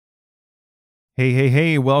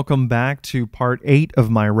Hey, welcome back to part 8 of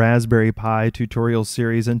my Raspberry Pi tutorial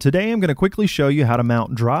series, and today I'm going to quickly show you how to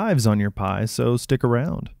mount drives on your Pi, so stick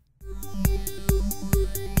around.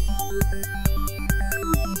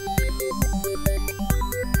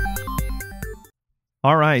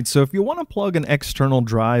 Alright, so if you want to plug an external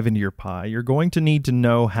drive into your Pi, you're going to need to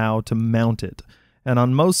know how to mount it. And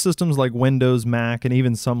on most systems like Windows, Mac, and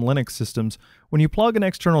even some Linux systems, when you plug an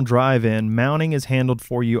external drive in, mounting is handled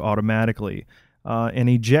for you automatically. And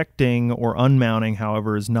ejecting or unmounting,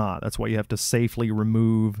 however, is not. That's why you have to safely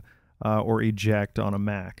remove or eject on a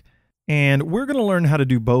Mac. And we're going to learn how to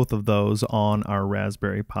do both of those on our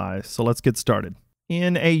Raspberry Pi. So let's get started.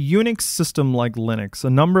 In a Unix system like Linux, a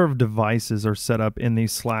number of devices are set up in the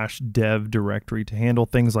 /dev directory to handle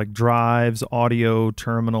things like drives, audio,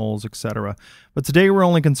 terminals, etc. But today we're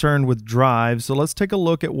only concerned with drives, so let's take a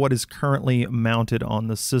look at what is currently mounted on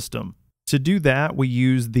the system. To do that, we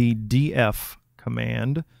use the df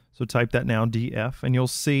command. So type that now, df, and you'll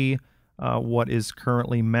see what is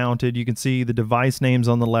currently mounted. You can see the device names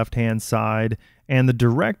on the left-hand side and the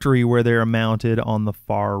directory where they are mounted on the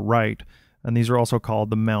far right. And these are also called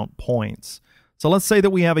the mount points. So let's say that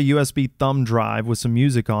we have a USB thumb drive with some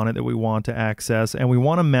music on it that we want to access, and we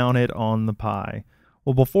want to mount it on the Pi.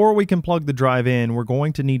 Well, before we can plug the drive in, we're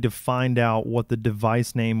going to need to find out what the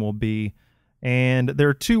device name will be. And there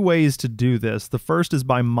are two ways to do this. The first is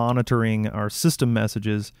by monitoring our system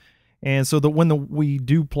messages. And so that when we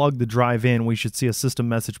do plug the drive in, we should see a system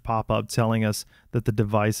message pop up telling us that the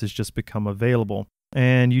device has just become available.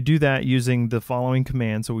 And you do that using the following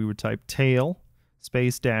command. So we would type tail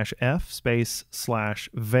space -f space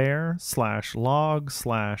 /var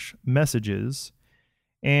 /log /messages.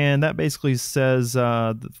 And that basically says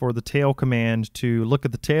for the tail command to look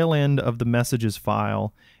at the tail end of the messages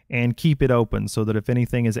file and keep it open so that if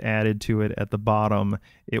anything is added to it at the bottom,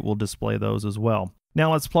 it will display those as well.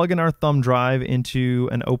 Now let's plug in our thumb drive into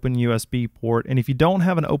an open USB port. And if you don't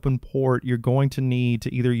have an open port, you're going to need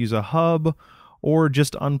to either use a hub or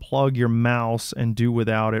just unplug your mouse and do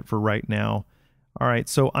without it for right now. All right,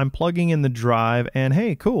 so I'm plugging in the drive, and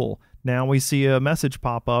hey, cool. Now we see a message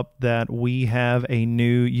pop up that we have a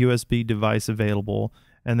new USB device available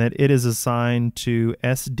and that it is assigned to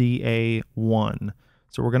SDA1.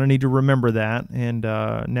 So we're going to need to remember that, and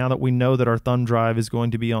now that we know that our thumb drive is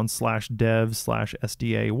going to be on /dev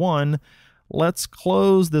 /SDA1, let's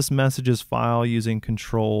close this messages file using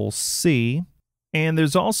Control-C. And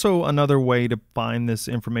there's also another way to find this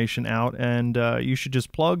information out, and you should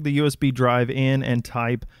just plug the USB drive in and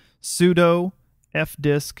type sudo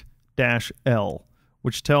fdisk-l,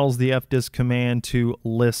 which tells the fdisk command to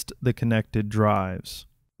list the connected drives.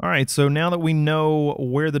 All right, so now that we know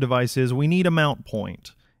where the device is, we need a mount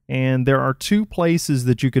point. And there are two places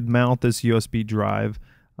that you could mount this USB drive,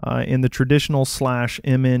 in the traditional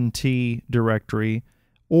 /mnt directory,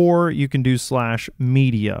 or you can do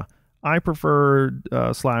 /media. I prefer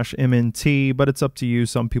 /mnt, but it's up to you.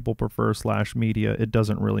 Some people prefer /media. It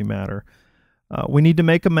doesn't really matter. We need to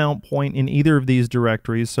make a mount point in either of these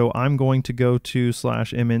directories, so I'm going to go to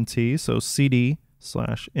 /mnt, so cd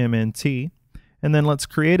 /mnt, and then let's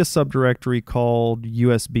create a subdirectory called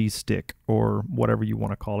USB stick, or whatever you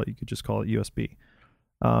want to call it. You could just call it USB.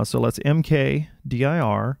 So let's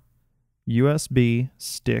mkdir USB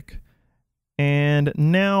stick. And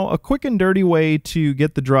now a quick and dirty way to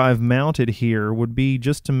get the drive mounted here would be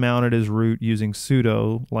just to mount it as root using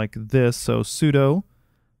sudo like this. So sudo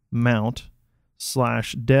mount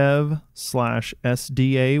 /dev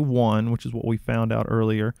 /SDA1, which is what we found out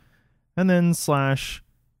earlier, and then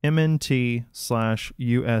 /mnt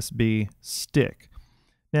 /USB stick.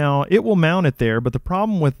 Now it will mount it there, but the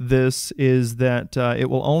problem with this is that it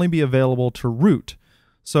will only be available to root.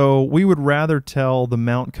 So we would rather tell the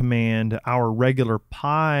mount command our regular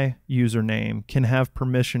Pi username can have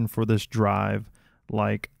permission for this drive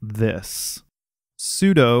like this.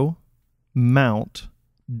 Sudo mount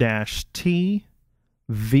 -t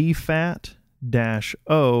vfat-o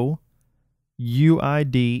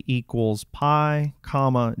uid equals pi,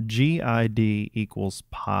 gid equals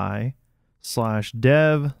pi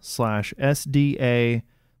 /dev /SDA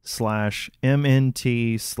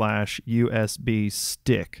 /mnt /USB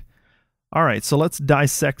stick. All right, so let's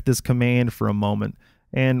dissect this command for a moment.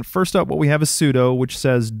 And first up, what we have is sudo, which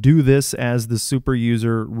says do this as the super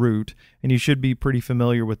user root, and you should be pretty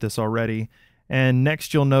familiar with this already. And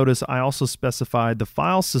next you'll notice I also specified the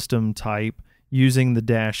file system type using the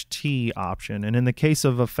 -t option. And in the case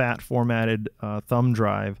of a FAT formatted thumb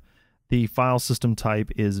drive, the file system type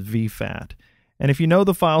is vfat. And if you know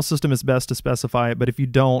the file system, it's best to specify it, but if you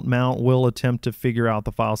don't, Mount will attempt to figure out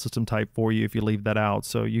the file system type for you if you leave that out.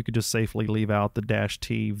 So you could just safely leave out the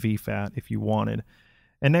 -T VFAT if you wanted.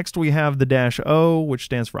 And next we have the -O, which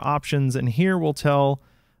stands for options, and here we'll tell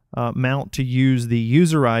Mount to use the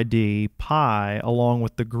user ID pi along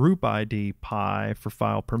with the group ID pi for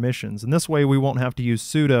file permissions. And this way we won't have to use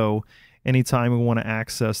sudo anytime we want to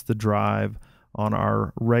access the drive on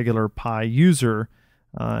our regular pi user.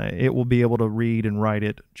 It will be able to read and write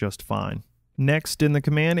it just fine. Next in the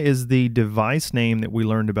command is the device name that we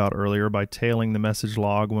learned about earlier by tailing the message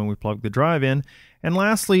log when we plug the drive in. And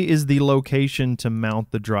lastly is the location to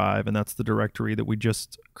mount the drive, and that's the directory that we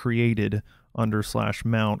just created under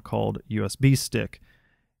 /mount called USB stick.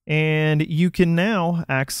 And you can now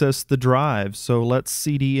access the drive. So let's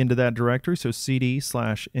cd into that directory. So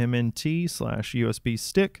cd/mnt/USB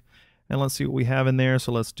stick. And let's see what we have in there.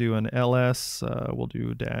 So let's do an ls, we'll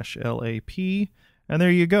do -lap. And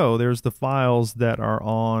there you go. There's the files that are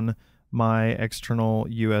on my external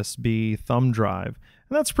USB thumb drive.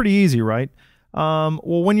 And that's pretty easy, right?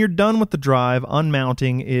 Well, when you're done with the drive,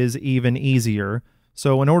 unmounting is even easier.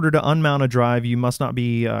 So in order to unmount a drive, you must not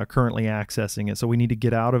be currently accessing it. So we need to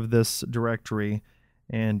get out of this directory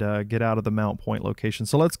and get out of the mount point location.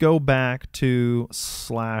 So let's go back to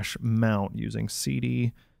 /mount using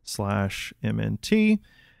cd/mnt.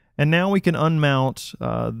 And now we can unmount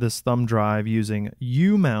this thumb drive using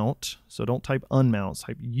umount. So don't type unmount,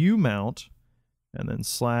 type umount, and then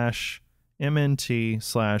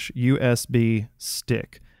 /mnt/USB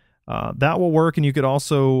stick. That will work, and you could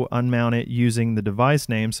also unmount it using the device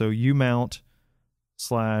name, so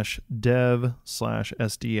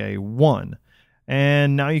umount/dev/sda1.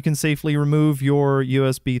 And now you can safely remove your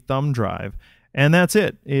USB thumb drive. And that's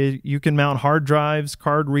it. You can mount hard drives,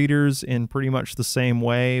 card readers in pretty much the same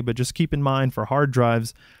way, but just keep in mind for hard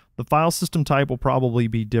drives, the file system type will probably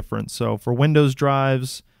be different. So for Windows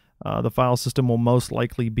drives, the file system will most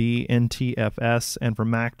likely be NTFS, and for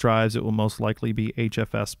Mac drives, it will most likely be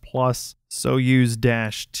HFS+. So use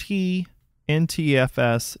 -T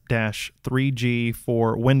NTFS-3G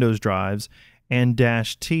for Windows drives, and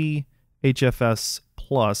 -T HFS+,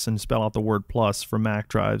 and spell out the word plus for Mac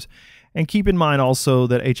drives. And keep in mind also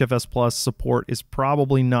that HFS Plus support is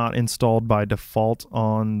probably not installed by default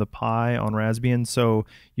on the Pi on Raspbian, so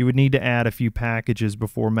you would need to add a few packages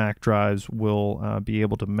before Mac drives will be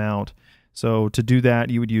able to mount. So to do that,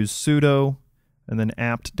 you would use sudo and then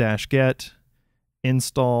apt-get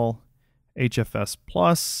install HFS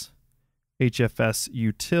Plus, HFS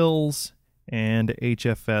utils, and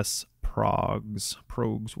HFS progs,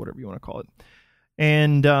 whatever you want to call it.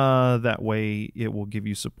 And that way it will give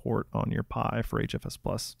you support on your Pi for HFS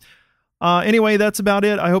Plus. Anyway, that's about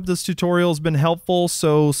it. I hope this tutorial has been helpful,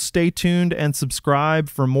 so stay tuned and subscribe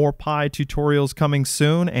for more Pi tutorials coming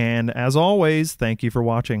soon. And as always, thank you for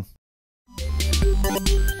watching.